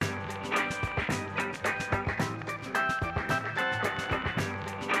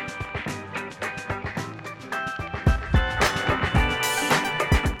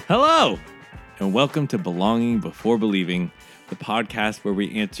Hello, and welcome to Belonging Before Believing, the podcast where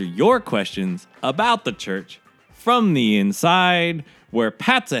we answer your questions about the church from the inside, where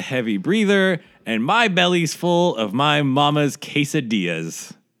Pat's a heavy breather and my belly's full of my mama's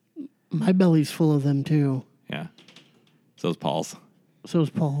quesadillas. My belly's full of them, too. Yeah. So's Paul's. So is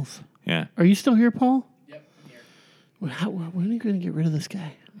Paul's. Yeah. Are you still here, Paul? Yep, I'm here. When are you going to get rid of this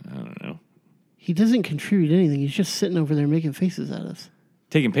guy? I don't know. He doesn't contribute anything. He's just sitting over there making faces at us.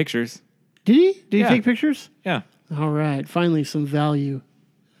 Taking pictures. Did he? Did Yeah. he take pictures? Yeah. All right. Finally, some value.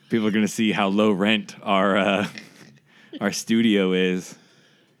 People are going to see how low rent our studio is.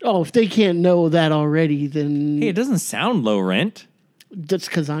 Oh, if they can't know that already, then Hey, it doesn't sound low rent. that's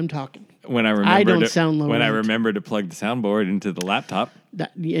because I'm talking. When I remember I don't sound low when I rent. remember to plug the soundboard into the laptop,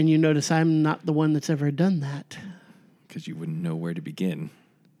 And you notice I'm not the one that's ever done that. because you wouldn't know where to begin.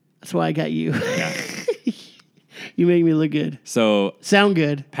 That's why I got you. Yeah. You make me look good. So Sound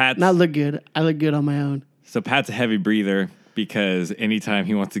good. Pat's- Not look good. I look good on my own. Pat's a heavy breather because anytime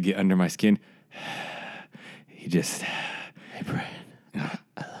he wants to get under my skin, he just. Hey, Brian. I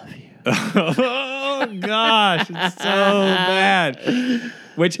love you. Oh gosh, it's so bad.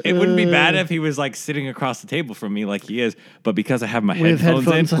 Which it wouldn't be bad if he was like sitting across the table from me like he is, but because I have my With headphones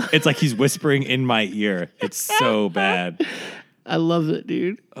headphones in, on. it's like he's whispering in my ear. It's so bad. I love it,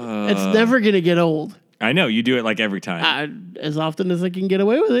 dude. It's never going to get old. I know you do it like every time. As often as I can get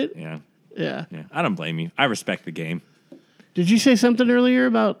away with it. Yeah, Yeah. yeah. I don't blame you. I respect the game. Did you say something earlier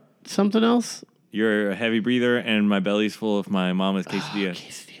about something else? You're a heavy breather, and my belly's full of my mama's quesadilla.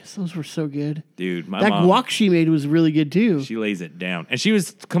 Quesadillas, those were so good. Dude, my That mom, guac she made was really good too. she lays it down. And she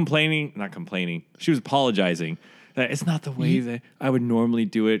was not complaining. She was apologizing that it's not the way that I would normally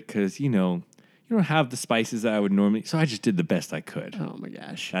do it because, you don't have the spices that I would normally. So I just did the best I could. Oh my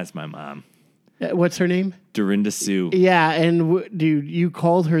gosh. That's my mom. What's her name? Dorinda Sue. Yeah, and dude, you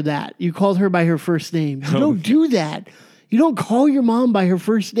called her that. You called her by her first name. You don't do that. You don't call your mom by her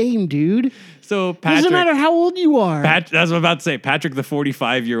first name, dude. So Doesn't Patrick. matter how old you are. That's what I'm about to say. Patrick, the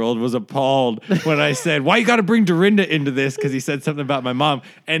 45-year-old, was appalled when I said, "Why you got to bring Dorinda into this?" Because he said something about my mom,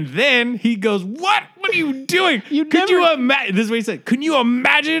 and then he goes, "What? What are you doing? Could you imagine?" This is what he said. Couldn't you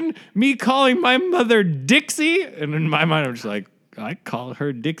imagine me calling my mother Dixie? And in my mind, I'm just like, I call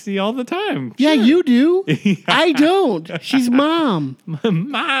her Dixie all the time. Yeah, you do. I don't. She's mom.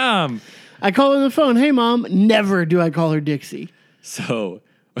 Mom. I call her on the phone. Hey, mom. Never do I call her Dixie. So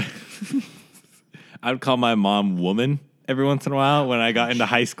I would call my mom woman every once in a while when I got into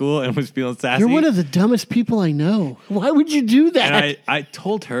high school and was feeling sassy. You're one of the dumbest people I know. Why would you do that? And I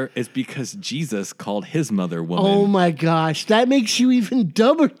told her it's because Jesus called his mother woman. Oh my gosh, that makes you even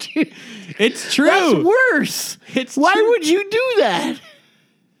dumber, dude. It's true. That's worse. It's Why true. would you do that?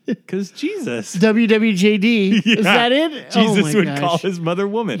 Because Jesus. WWJD. Yeah. Is that it? Jesus Oh my would gosh. call his mother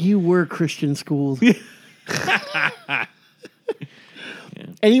woman. You were Christian schooled.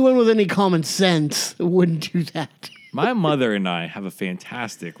 Anyone with any common sense wouldn't do that. My mother and I have a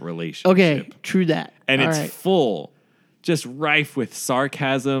fantastic relationship. Okay, true that. And All it's right. full, just rife with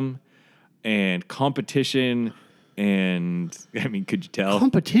sarcasm and competition. And I mean, could you tell?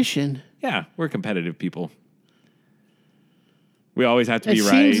 Competition. Yeah, we're competitive people. We always have to It be right.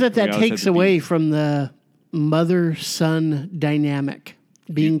 seems that We always have takes to be- away from the mother-son dynamic,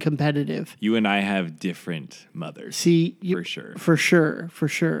 being competitive. You and I have different mothers. See, For sure. For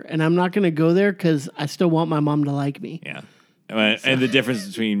sure. And I'm not going to go there because I still want my mom to like me. Yeah. And the difference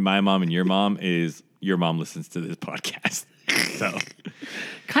between my mom and your mom is your mom listens to this podcast. So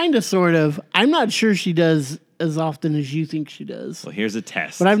Kind of, sort of. I'm not sure she does as often as you think she does. well, here's a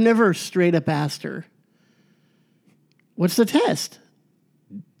test. But I've never straight up asked her. What's the test?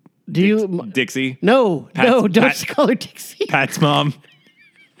 Do you... Dixie, No, don't Pat- call her Dixie. Pat's mom,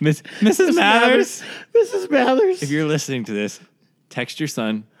 Mrs. Mathers. Mrs. Mathers. If you're listening to this, text your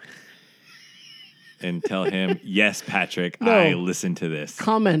son and tell him, yes, Patrick, No. I listened to this.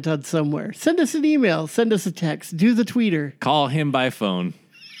 Comment on somewhere. Send us an email. Send us a text. Do the tweeter. Call him by phone.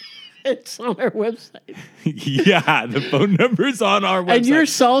 It's on our website. Yeah, the phone number's on our website. And you're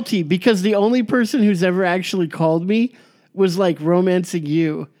salty because the only person who's ever actually called me was like romancing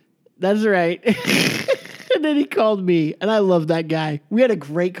you. That's right. And then he called me, and I love that guy. We had a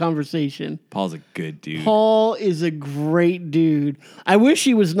great conversation. Paul's a good dude. Paul is a great dude. I wish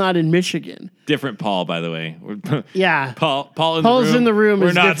he was not in Michigan. Different Paul, by the way. Yeah. Paul's Paul's in the room. We're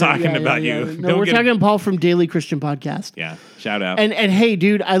is not different. talking Yeah, about yeah, you. yeah. No, Don't we're get- talking Paul from Daily Christian Podcast. Yeah, shout out. And hey,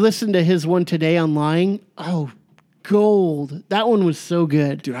 dude, I listened to his one today on lying. Oh, gold. That one was so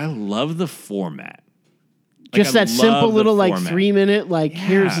good. Dude, I love the format. Just I that simple love the little like format. 3 minute, like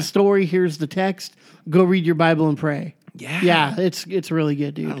here's the story, here's the text. Go read your Bible and pray. Yeah, it's really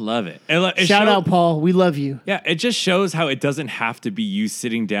good, dude. I love it. It Shout out, Paul. We love you. Yeah, it just shows how it doesn't have to be you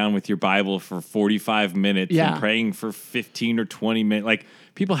sitting down with your Bible for 45 minutes and praying for 15 or 20 minutes. Like,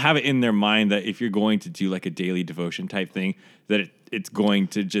 people have it in their mind that if you're going to do like a daily devotion type thing, that it's going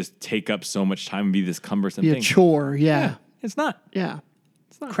to just take up so much time and be this cumbersome thing. Chore, yeah. It's not. Yeah.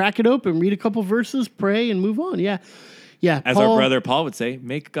 It's not. Crack it open, read a couple verses, pray, and move on. Yeah. Yeah. As our brother Paul would say,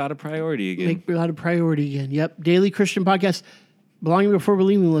 make God a priority again. Make God a priority again. Yep. Daily Christian Podcast. Belonging Before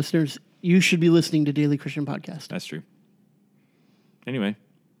Believing listeners, you should be listening to Daily Christian Podcast. That's true.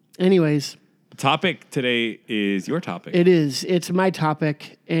 Anyways. The topic today is your topic. It is. It's my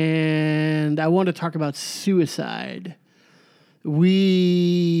topic, and I want to talk about suicide.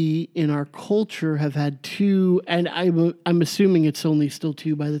 We, in our culture, have had two, and I'm assuming it's only still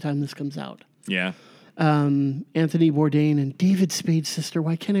two by the time this comes out. Yeah. Anthony Bourdain and David Spade's sister.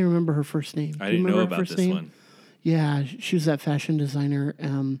 Why can't I remember her first name? I didn't know about this one. Yeah, she was that fashion designer.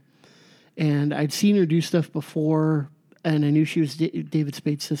 And I'd seen her do stuff before, and I knew she was David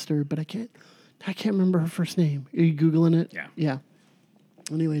Spade's sister, but I can't remember her first name. Are you Googling it? Yeah. Yeah.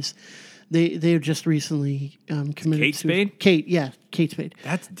 Anyways, they have just recently committed Kate Spade? Kate Spade.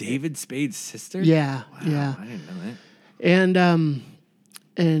 That's David Spade's sister? Yeah, wow, yeah. I didn't know that.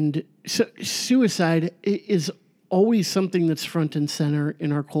 And so suicide is always something that's front and center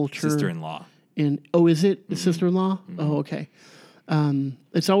in our culture. Sister-in-law. Is it the sister-in-law? Mm-hmm. Oh, okay.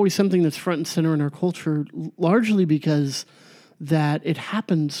 It's always something that's front and center in our culture, largely because that it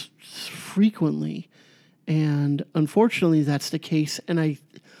happens frequently, and unfortunately, that's the case. And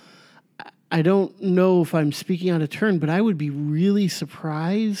I don't know if I'm speaking out of turn, but I would be really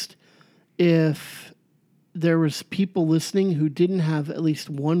surprised if there was people listening who didn't have at least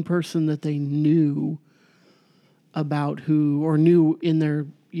one person that they knew about or knew in their,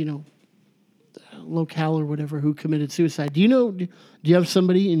 locale or whatever who committed suicide. Do you have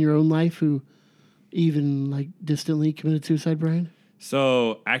somebody in your own life who even like distantly committed suicide, Brian?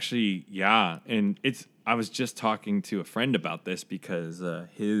 So actually, yeah. And I was just talking to a friend about this because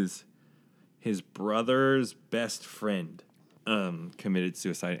his brother's best friend committed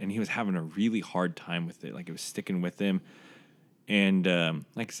suicide, and he was having a really hard time with it. Like, it was sticking with him. And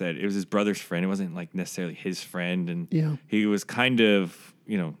like I said, it was his brother's friend. It wasn't like necessarily his friend. And he was kind of,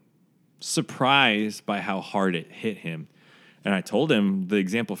 surprised by how hard it hit him. And I told him the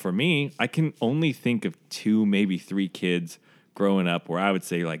example for me, I can only think of 2, maybe 3 kids growing up where I would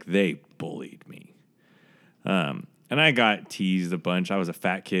say like they bullied me. And I got teased a bunch. I was a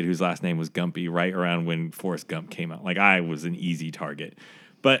fat kid whose last name was Gumpy right around when Forrest Gump came out. Like, I was an easy target.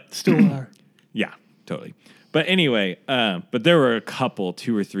 But still are. Yeah, totally. But anyway, but there were a couple,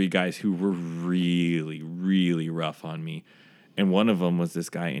 2 or 3 guys who were really, really rough on me. And one of them was this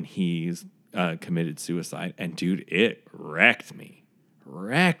guy, and he's committed suicide. And dude, it wrecked me.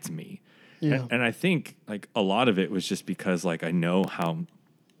 Yeah. And I think like a lot of it was just because like I know how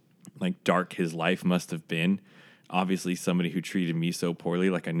like dark his life must have been. Obviously, somebody who treated me so poorly.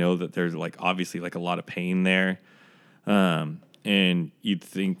 Like, I know that there's like obviously like a lot of pain there. And you'd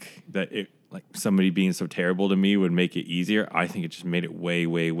think that it like somebody being so terrible to me would make it easier. I think it just made it way,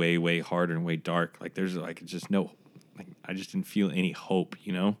 way, way, way harder and way dark. Like, there's like just no. I just didn't feel any hope,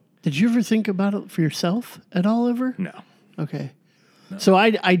 Did you ever think about it for yourself at all ever? No. Okay. No. So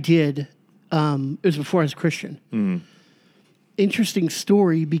I did. It was before I was a Christian. Mm-hmm. Interesting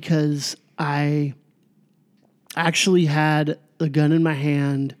story because I actually had a gun in my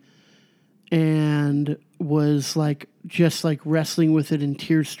hand and was like just like wrestling with it and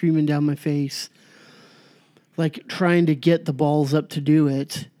tears streaming down my face, like trying to get the balls up to do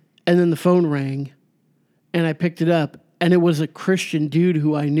it. And then the phone rang. And I picked it up, and it was a Christian dude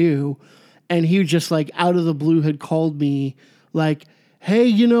who I knew, and he just like out of the blue had called me like,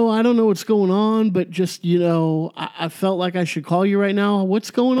 hey, I don't know what's going on, but just, I felt like I should call you right now.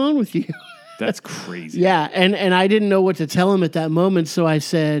 What's going on with you? That's crazy. Yeah, and I didn't know what to tell him at that moment, so I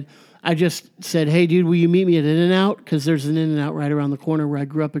just said, hey, dude, will you meet me at In-N-Out? Because there's an In-N-Out right around the corner where I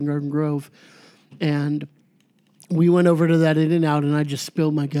grew up in Garden Grove, and we went over to that In-N-Out, and I just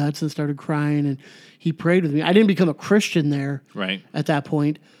spilled my guts and started crying, and he prayed with me. I didn't become a Christian there at that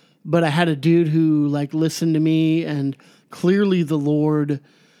point, but I had a dude who like listened to me, and clearly the Lord,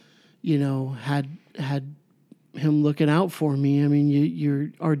 had him looking out for me. I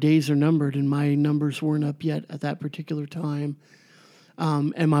mean, our days are numbered, and my numbers weren't up yet at that particular time.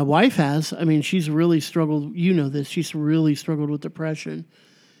 And my wife has. I mean, she's really struggled. This. She's really struggled with depression,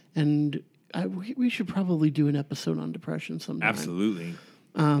 and we should probably do an episode on depression sometime. Absolutely.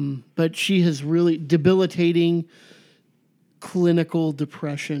 But she has really debilitating clinical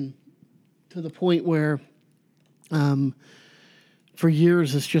depression to the point where For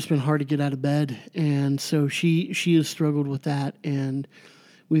years, it's just been hard to get out of bed, and so she has struggled with that, and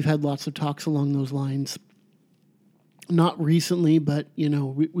we've had lots of talks along those lines. Not recently, but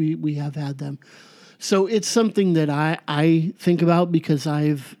we have had them. So it's something that I think about because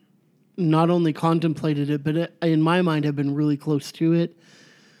I've not only contemplated it, but in my mind have been really close to it.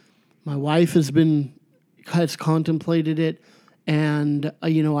 My wife has contemplated it, and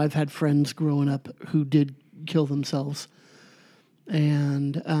I've had friends growing up who did kill themselves.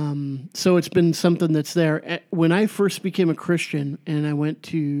 And so it's been something that's there. When I first became a Christian and I went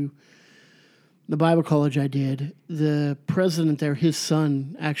to the Bible college I did, the president there, his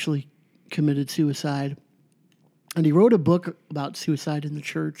son actually committed suicide. And he wrote a book about suicide in the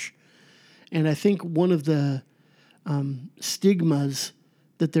church. And I think one of the stigmas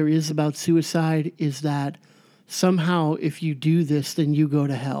that there is about suicide is that somehow if you do this, then you go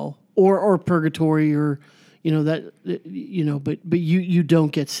to hell or purgatory or... but you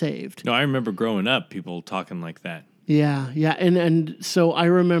don't get saved. No, I remember growing up, people talking like that. Yeah. And so I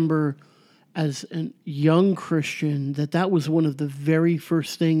remember as a young Christian that was one of the very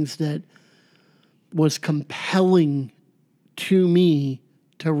first things that was compelling to me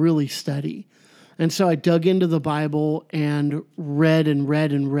to really study. And so I dug into the Bible and read and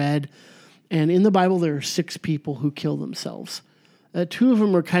read and read. And in the Bible, there are 6 people who kill themselves. 2 of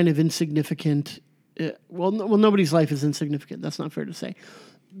them are kind of insignificant. Well, nobody's life is insignificant. That's not fair to say.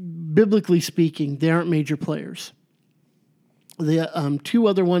 Biblically speaking, they aren't major players. The 2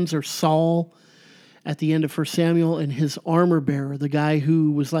 other ones are Saul at the end of 1 Samuel and his armor bearer, the guy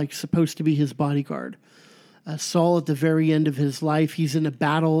who was supposed to be his bodyguard. Saul at the very end of his life, he's in a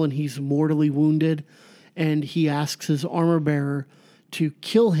battle and he's mortally wounded, and he asks his armor bearer to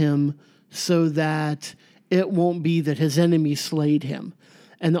kill him so that it won't be that his enemy slayed him.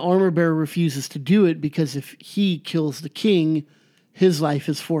 And the armor bearer refuses to do it because if he kills the king, his life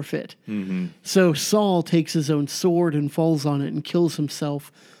is forfeit. Mm-hmm. So Saul takes his own sword and falls on it and kills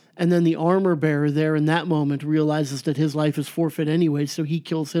himself. And then the armor bearer there in that moment realizes that his life is forfeit anyway, so he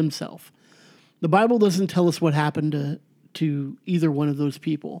kills himself. The Bible doesn't tell us what happened to either one of those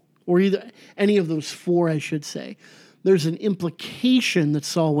people, or either any of those 4, I should say. There's an implication that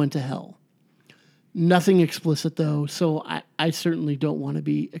Saul went to hell. Nothing explicit, though, so I certainly don't want to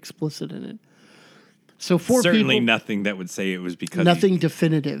be explicit in it. So 4 certainly people, nothing that would say it was because nothing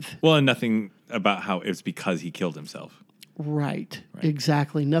definitive. Well, and nothing about how it's because he killed himself. Right,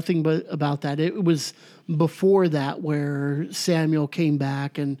 exactly. Nothing but about that. It was before that where Samuel came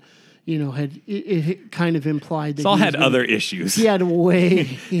back and it kind of implied that Saul had other issues. He had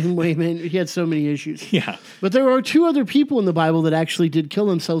he had so many issues. Yeah. But there are 2 other people in the Bible that actually did kill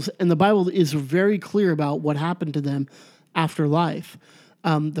themselves, and the Bible is very clear about what happened to them after life.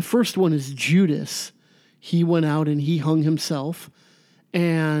 The first one is Judas. He went out and he hung himself,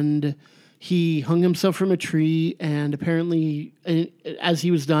 and he hung himself from a tree, and apparently as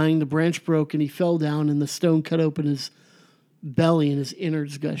he was dying, the branch broke and he fell down and the stone cut open his belly and his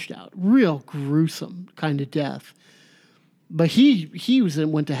innards gushed out. Real gruesome kind of death. But he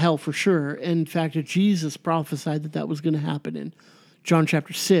went to hell for sure. In fact, Jesus prophesied that was going to happen in John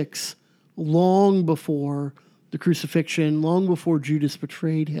chapter 6, long before the crucifixion, long before Judas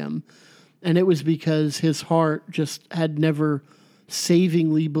betrayed him. And it was because his heart just had never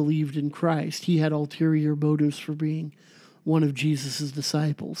savingly believed in Christ. He had ulterior motives for being one of Jesus'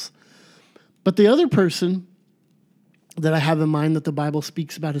 disciples. But the other person that I have in mind that the Bible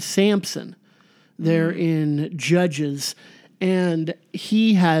speaks about is Samson. There in Judges. And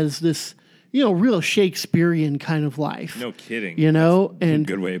he has this, real Shakespearean kind of life. No kidding. And a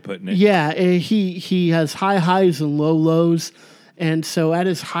good way of putting it. Yeah, he has high highs and low lows. And so at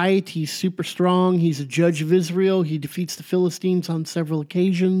his height, he's super strong. He's a judge of Israel. He defeats the Philistines on several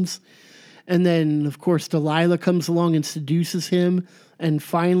occasions. And then, of course, Delilah comes along and seduces him and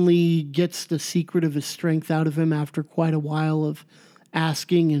finally gets the secret of his strength out of him after quite a while of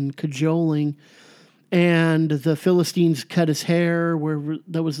asking and cajoling. And the Philistines cut his hair, where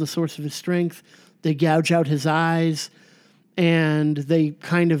that was the source of his strength. They gouge out his eyes, and they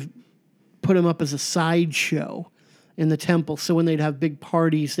kind of put him up as a sideshow in the temple. So when they'd have big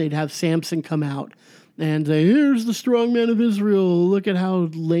parties, they'd have Samson come out and say, "Here's the strong man of Israel. Look at how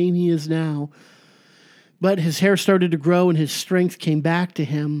lame he is now." But his hair started to grow and his strength came back to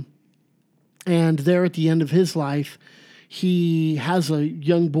him. And there at the end of his life, he has a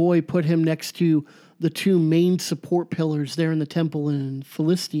young boy put him next to the 2 main support pillars there in the temple in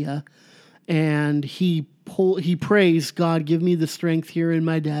Philistia. And he prays, "God, give me the strength here in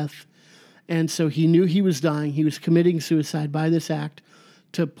my death." And so he knew he was dying. He was committing suicide by this act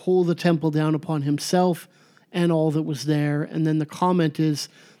to pull the temple down upon himself and all that was there. And then the comment is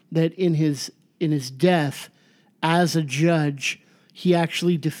that in his death as a judge, he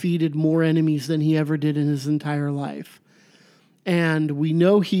actually defeated more enemies than he ever did in his entire life. And we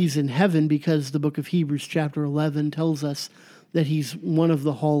know he's in heaven because the book of Hebrews chapter 11 tells us that he's one of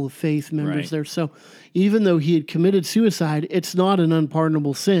the Hall of Faith members there. So even though he had committed suicide, it's not an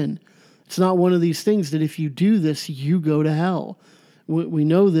unpardonable sin. It's not one of these things that if you do this, you go to hell. We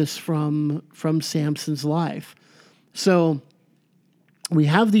know this from Samson's life. So we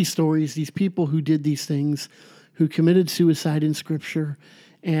have these stories, these people who did these things, who committed suicide in Scripture.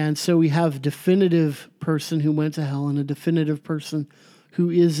 And so we have a definitive person who went to hell and a definitive person who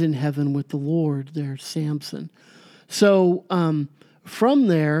is in heaven with the Lord. There's Samson. So from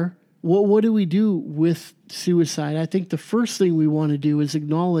there, what do we do with suicide? I think the first thing we want to do is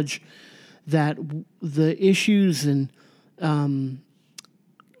acknowledge that the issues and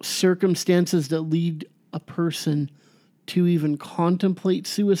circumstances that lead a person to even contemplate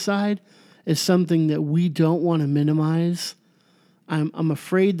suicide is something that we don't want to minimize. I'm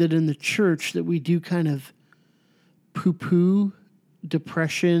afraid that in the church that we do kind of poo-poo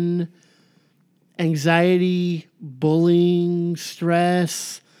depression, anxiety, bullying,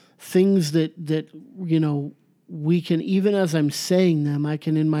 stress, things that we can, even as I'm saying them, I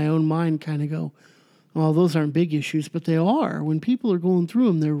can in my own mind kind of go, well, those aren't big issues, but they are. When people are going through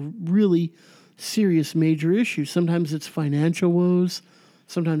them, they're really serious, major issues. Sometimes it's financial woes.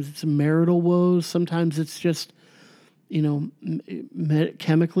 Sometimes it's marital woes. Sometimes it's just,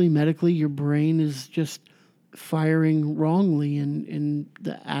 chemically, medically, your brain is just firing wrongly in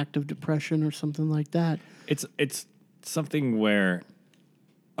the act of depression or something like that. It's something where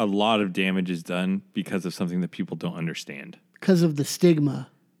a lot of damage is done because of something that people don't understand. Because of the stigma.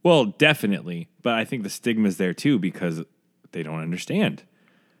 Well, definitely. But I think the stigma is there too because they don't understand.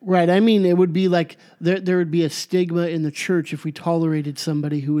 Right. I mean, it would be like there would be a stigma in the church if we tolerated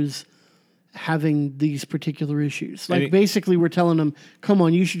somebody who is having these particular issues. Like basically we're telling them, come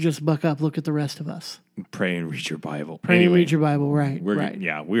on, you should just buck up. Look at the rest of us. Pray and read your Bible. Pray and read your Bible. Right. Right.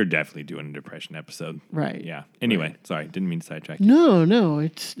 Yeah. We're definitely doing a depression episode. Right. Yeah. Anyway, right. Sorry. Didn't mean to sidetrack you. No.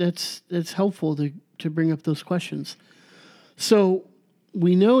 That's helpful to bring up those questions. So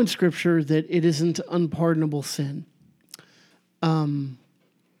we know in Scripture that it isn't unpardonable sin.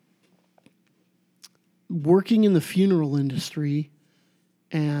 Working in the funeral industry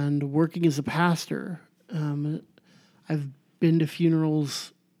and working as a pastor, I've been to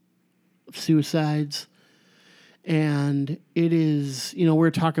funerals of suicides, and it is, we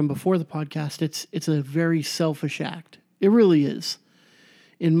were talking before the podcast, it's a very selfish act. It really is,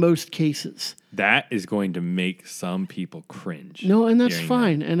 in most cases. That is going to make some people cringe. No, and that's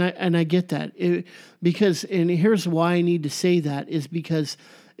fine, that. and I get that. Because here's why I need to say that, is because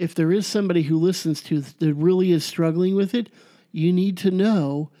if there is somebody who listens to that really is struggling with it, you need to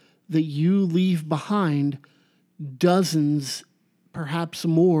know that you leave behind dozens, perhaps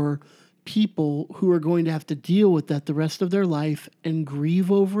more, people who are going to have to deal with that the rest of their life and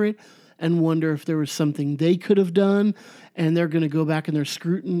grieve over it and wonder if there was something they could have done, and they're going to go back and they're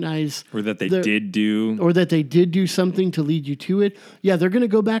scrutinize. Or that they did do. Or that they did do something to lead you to it. Yeah, they're going to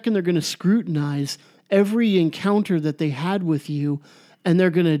go back and they're going to scrutinize every encounter that they had with you, and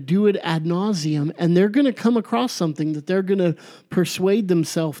they're going to do it ad nauseum, and they're going to come across something that they're going to persuade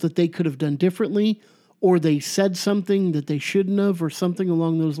themselves that they could have done differently, or they said something that they shouldn't have, or something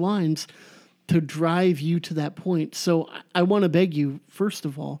along those lines to drive you to that point. So I want to beg you, first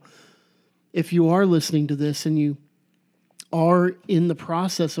of all, if you are listening to this and you are in the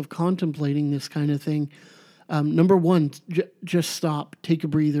process of contemplating this kind of thing, number one, just stop, take a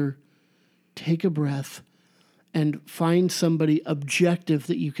breather, take a breath, and find somebody objective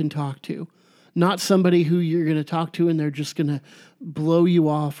that you can talk to. Not somebody who you're going to talk to and they're just going to blow you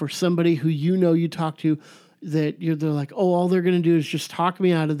off, or somebody who you talk to that they're like, oh, all they're going to do is just talk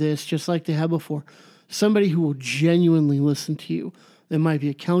me out of this, just like they have before. Somebody who will genuinely listen to you. It might be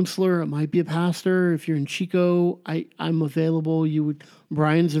a counselor, it might be a pastor. If you're in Chico, I'm available.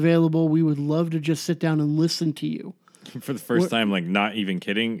 Brian's available. We would love to just sit down and listen to you. For the first time, like not even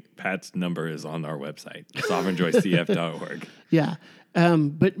kidding, Pat's number is on our website, sovereignjoycf.org. Yeah.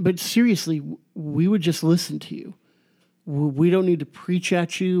 But seriously, we would just listen to you. We don't need to preach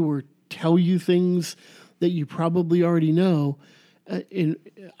at you or tell you things that you probably already know.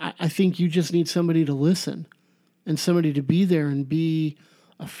 I think you just need somebody to listen and somebody to be there and be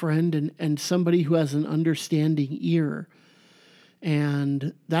a friend and somebody who has an understanding ear.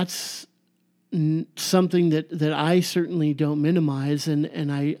 And that's something that I certainly don't minimize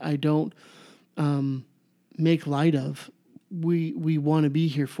and I don't make light of. We want to be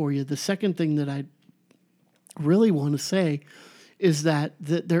here for you. The second thing that really want to say is that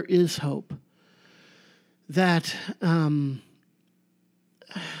there is hope. That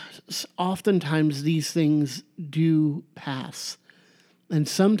oftentimes these things do pass. And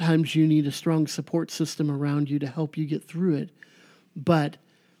sometimes you need a strong support system around you to help you get through it. But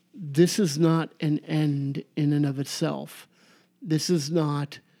this is not an end in and of itself. This is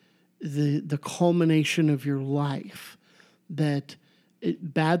not the culmination of your life. That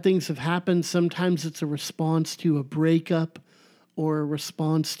bad things have happened. Sometimes it's a response to a breakup or a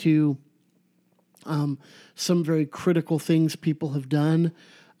response to some very critical things people have done.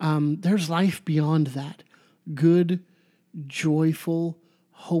 There's life beyond that. Good, joyful,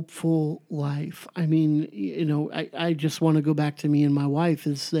 hopeful life. I mean, I just want to go back to me and my wife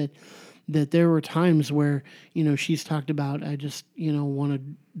is that there were times where, she's talked about, I just, want to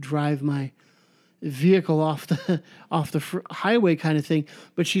drive my vehicle off the highway kind of thing.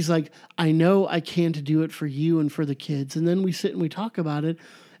 But she's like, I know I can't do it for you and for the kids. And then we sit and we talk about it.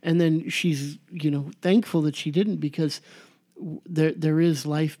 And then she's, thankful that she didn't, because there is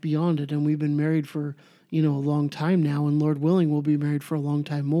life beyond it. And we've been married for, a long time now, and Lord willing, we'll be married for a long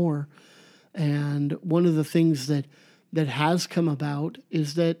time more. And one of the things that has come about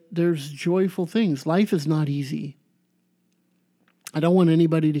is that there's joyful things. Life is not easy. I don't want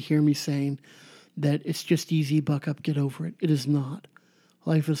anybody to hear me saying that it's just easy, buck up, get over it. It is not.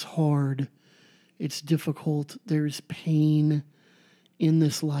 Life is hard. It's difficult. There's pain in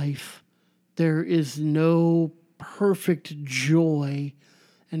this life. There is no perfect joy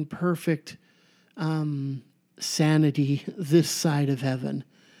and perfect sanity this side of heaven.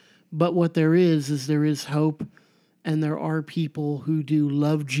 But what there is there is hope, and there are people who do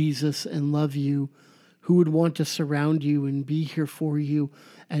love Jesus and love you, who would want to surround you and be here for you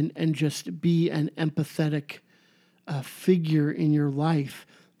and just be an empathetic figure in your life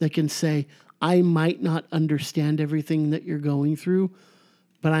that can say, I might not understand everything that you're going through,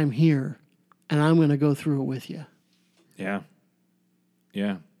 but I'm here and I'm going to go through it with you. Yeah.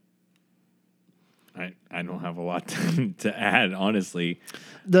 Yeah. I don't have a lot to add, honestly.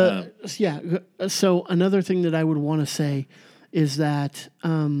 So another thing that I would want to say is that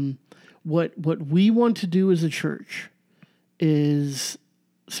what we want to do as a church is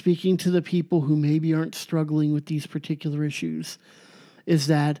speaking to the people who maybe aren't struggling with these particular issues, is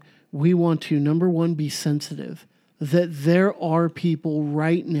that we want to, number one, be sensitive that there are people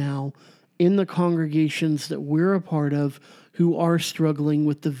right now in the congregations that we're a part of who are struggling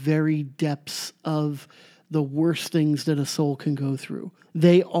with the very depths of the worst things that a soul can go through.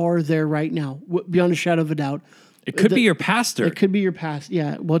 They are there right now, beyond a shadow of a doubt. It could be your pastor. It could be your pastor.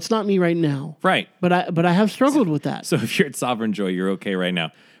 Yeah. Well, it's not me right now. Right. But I have struggled with that. So if you're at Sovereign Joy, you're okay right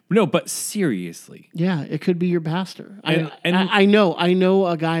now. No, but seriously. Yeah, it could be your pastor. And I know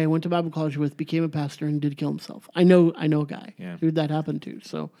a guy I went to Bible college with, became a pastor and did kill himself. I know a guy who that happened to.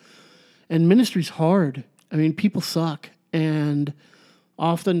 So, and ministry's hard. I mean, people suck. And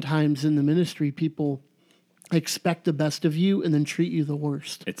oftentimes in the ministry, people expect the best of you and then treat you the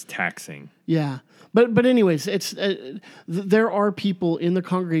worst. It's taxing. Yeah. But anyways, it's there are people in the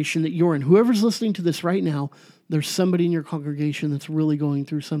congregation that you're in. Whoever's listening to this right now, there's somebody in your congregation that's really going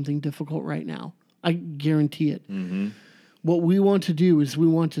through something difficult right now. I guarantee it. Mm-hmm. What we want to do is we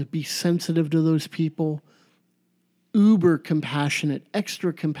want to be sensitive to those people, uber compassionate,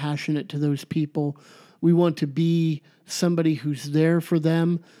 extra compassionate to those people. We want to be somebody who's there for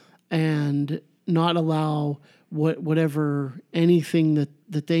them and not allow whatever anything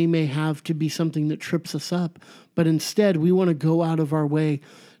that they may have to be something that trips us up. But instead, we want to go out of our way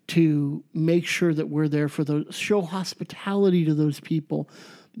to make sure that we're there for those, show hospitality to those people,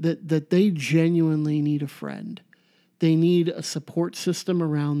 that they genuinely need a friend. They need a support system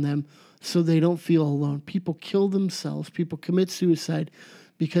around them so they don't feel alone. People kill themselves. People commit suicide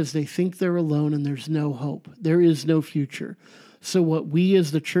because they think they're alone and there's no hope. There is no future. So what we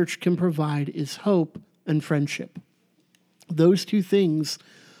as the church can provide is hope and friendship. Those two things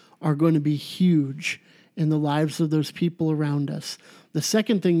are going to be huge in the lives of those people around us. The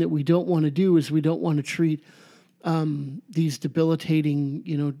second thing that we don't want to do is we don't want to treat these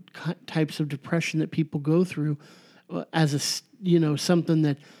debilitating, types of depression that people go through as something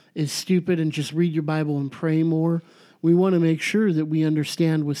that is stupid and just read your Bible and pray more. We want to make sure that we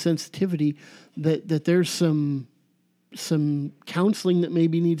understand with sensitivity that there's some counseling that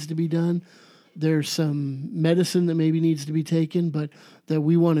maybe needs to be done. There's some medicine that maybe needs to be taken, but that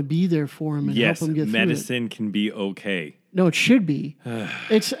we want to be there for them and help them get through it. Yes, medicine can be okay. No, it should be.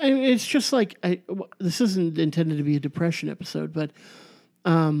 It's just like, this isn't intended to be a depression episode, but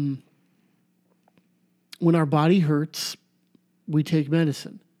when our body hurts, we take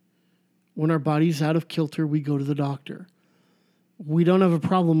medicine. When our body's out of kilter, we go to the doctor. We don't have a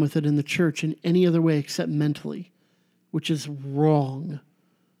problem with it in the church in any other way except mentally, which is wrong.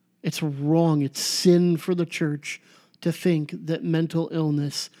 It's wrong. It's sin for the church to think that mental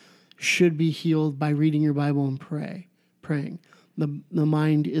illness should be healed by reading your Bible and praying. The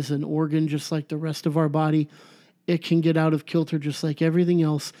mind is an organ just like the rest of our body. It can get out of kilter just like everything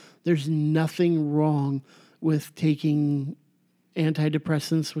else. There's nothing wrong with taking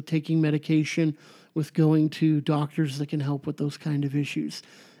antidepressants, with taking medication, with going to doctors that can help with those kind of issues.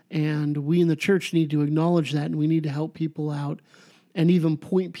 And we in the church need to acknowledge that, and we need to help people out and even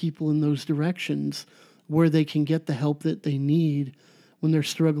point people in those directions where they can get the help that they need when they're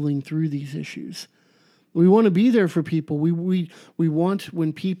struggling through these issues. We want to be there for people. We want,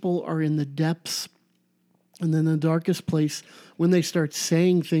 when people are in the depths and in the darkest place, when they start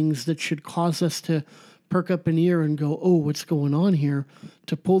saying things that should cause us to perk up an ear and go, oh, what's going on here?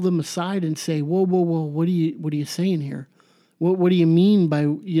 To pull them aside and say, whoa, what are you saying here? What do you mean by,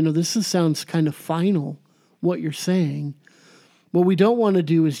 sounds kind of final, what you're saying. What we don't want to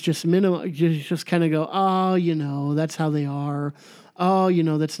do is just just kind of go, oh, that's how they are. Oh,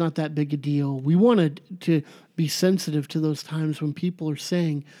 that's not that big a deal. We want to be sensitive to those times when people are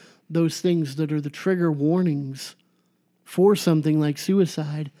saying those things that are the trigger warnings for something like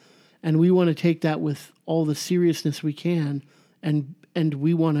suicide. And we want to take that with all the seriousness we can. And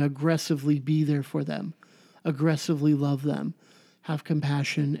we want to aggressively be there for them, aggressively love them, have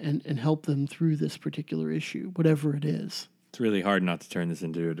compassion, and help them through this particular issue, whatever it is. It's really hard not to turn this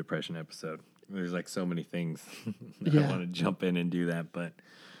into a depression episode. There's like so many things I want to jump in and do that, but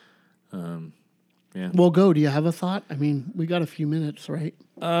yeah. Well, go. Do you have a thought? I mean, we got a few minutes, right?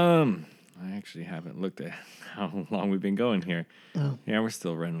 I actually haven't looked at how long we've been going here. Oh. Yeah, we're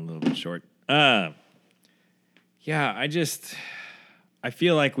still running a little bit short. I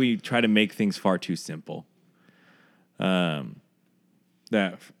feel like we try to make things far too simple.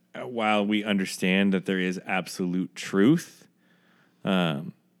 That while we understand that there is absolute truth,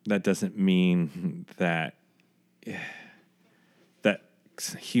 that doesn't mean that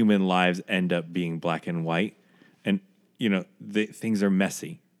human lives end up being black and white, and things are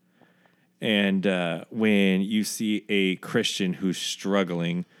messy. And when you see a Christian who's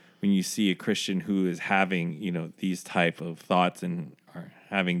struggling, when you see a Christian who is having these type of thoughts and are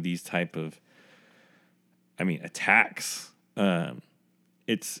having these type of attacks,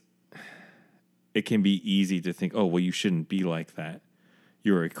 it can be easy to think, oh, well, you shouldn't be like that.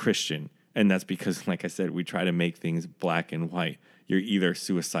 You're a Christian. And that's because, like I said, we try to make things black and white. You're either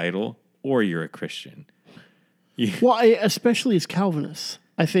suicidal or you're a Christian. Well, especially as Calvinists,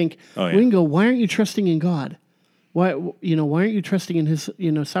 I think we can go, why aren't you trusting in God? Why aren't you trusting in his,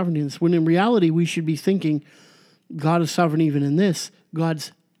 sovereignty in this? When in reality, we should be thinking God is sovereign even in this.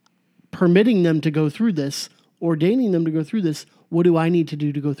 God's permitting them to go through this, ordaining them to go through this. What do I need to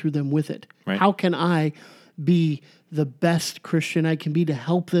do to go through them with it? Right. How can I be the best Christian I can be to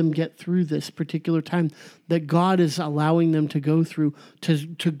help them get through this particular time that God is allowing them to go through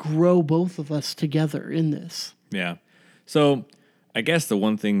to grow both of us together in this? Yeah. So I guess the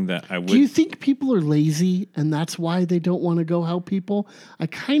one thing that I would... Do you think people are lazy and that's why they don't want to go help people? I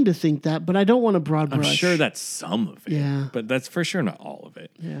kind of think that, but I don't want to broad brush. I'm sure that's some of it. Yeah. But that's for sure not all of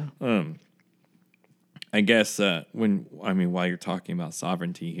it. Yeah. I guess while you're talking about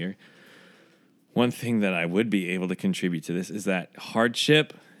sovereignty here, one thing that I would be able to contribute to this is that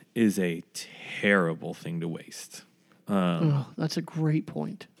hardship is a terrible thing to waste. That's a great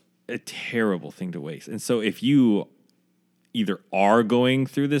point. A terrible thing to waste. And so if you either are going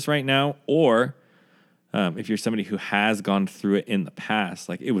through this right now, or if you're somebody who has gone through it in the past,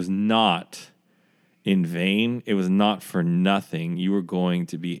 like it was not in vain, it was not for nothing. You were going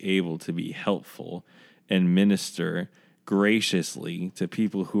to be able to be helpful and minister graciously to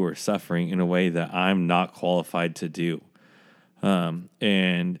people who are suffering in a way that I'm not qualified to do. And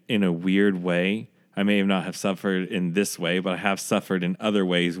in a weird way, I may not have suffered in this way, but I have suffered in other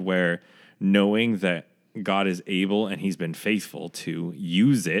ways where knowing that God is able and he's been faithful to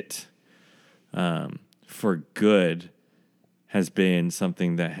use it for good has been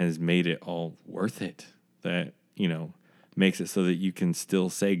something that has made it all worth it. That, makes it so that you can still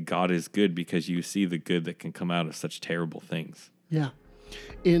say God is good because you see the good that can come out of such terrible things. Yeah.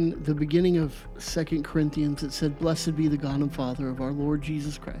 In the beginning of 2 Corinthians, it said, "Blessed be the God and Father of our Lord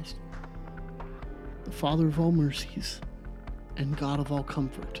Jesus Christ, the Father of all mercies and God of all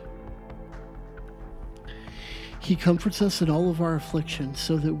comfort. He comforts us in all of our affliction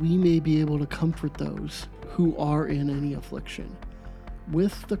so that we may be able to comfort those who are in any affliction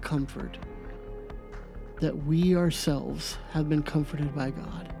with the comfort that we ourselves have been comforted by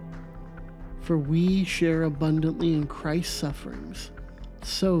God." For we share abundantly in Christ's sufferings,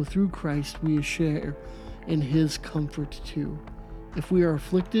 so through Christ we share in his comfort too. If we are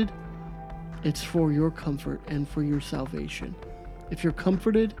afflicted, it's for your comfort and for your salvation. If you're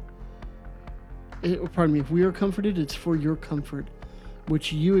comforted, if we are comforted, it's for your comfort,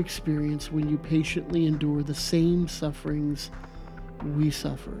 which you experience when you patiently endure the same sufferings we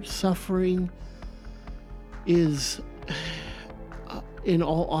suffer. Suffering is, in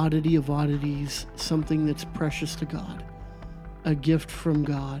all oddity of oddities, something that's precious to God, a gift from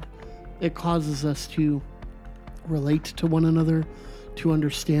God. It causes us to relate to one another, to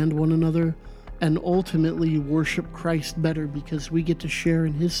understand one another, and ultimately worship Christ better because we get to share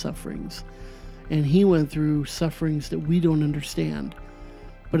in his sufferings. And he went through sufferings that we don't understand.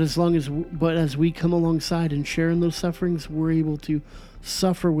 But as we come alongside and share in those sufferings, we're able to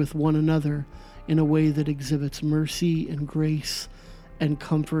suffer with one another in a way that exhibits mercy and grace and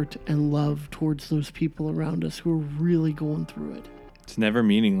comfort and love towards those people around us who are really going through it. It's never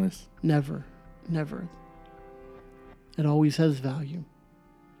meaningless. Never. It always has value.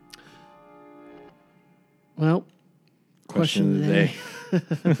 Well, question of the day.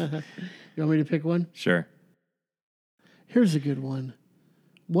 You want me to pick one? Sure. Here's a good one.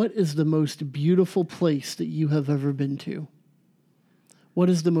 What is the most beautiful place that you have ever been to? What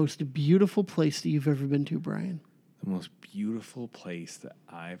is the most beautiful place that you've ever been to, Brian? The most beautiful place that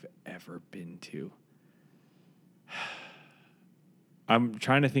I've ever been to. I'm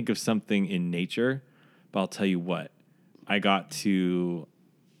trying to think of something in nature, but I'll tell you what. I've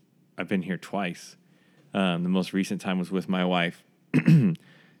been here twice. The most recent time was with my wife.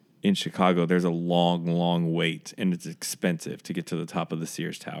 In Chicago, there's a long, long wait, and it's expensive to get to the top of the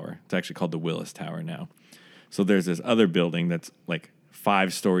Sears Tower. It's actually called the Willis Tower now. So there's this other building that's like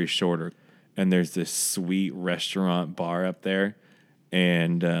 5 stories shorter, and there's this sweet restaurant bar up there.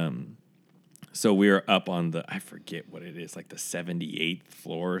 And so we were up on I forget what it is, like the 78th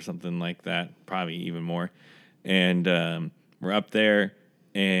floor or something like that, probably even more. And we're up there,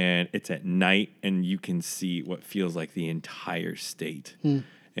 and it's at night, and you can see what feels like the entire state.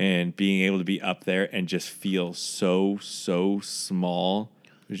 And being able to be up there and just feel so small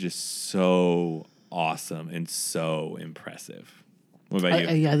was just so awesome and so impressive. What about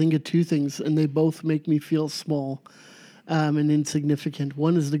you? I think of two things, and they both make me feel small and insignificant.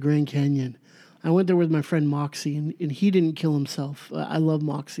 One is the Grand Canyon. I went there with my friend Moxie, and he didn't kill himself. I love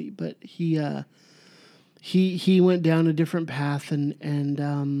Moxie, but he went down a different path, and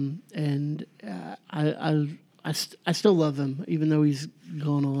I still love him, even though he's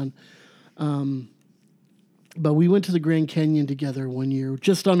gone on. But we went to the Grand Canyon together one year,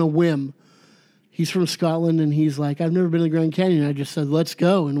 just on a whim. He's from Scotland, and he's like, I've never been to the Grand Canyon. I just said, let's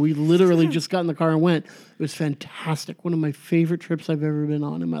go. And we literally just got in the car and went. It was fantastic. One of my favorite trips I've ever been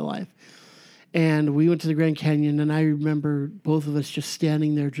on in my life. And we went to the Grand Canyon, and I remember both of us just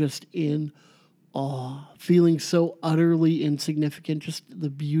standing there just in awe, feeling so utterly insignificant, just the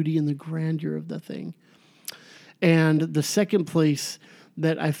beauty and the grandeur of the thing. And the second place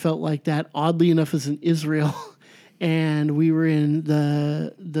that I felt like that, oddly enough, is in Israel. And we were in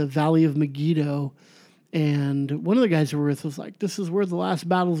the Valley of Megiddo. And one of the guys we were with was like, this is where the last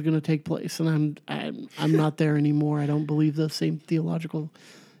battle is going to take place. And I'm not there anymore. I don't believe the same theological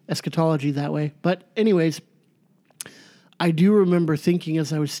eschatology that way. But anyways, I do remember thinking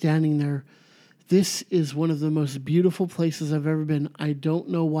as I was standing there, this is one of the most beautiful places I've ever been. I don't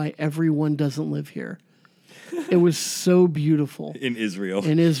know why everyone doesn't live here. It was so beautiful. In Israel.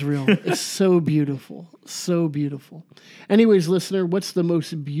 It's so beautiful. So beautiful. Anyways, listener, what's the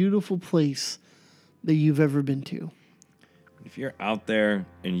most beautiful place that you've ever been to? If you're out there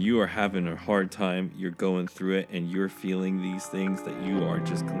and you are having a hard time, you're going through it, and you're feeling these things that you are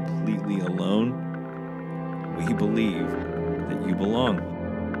just completely alone, we believe that you belong.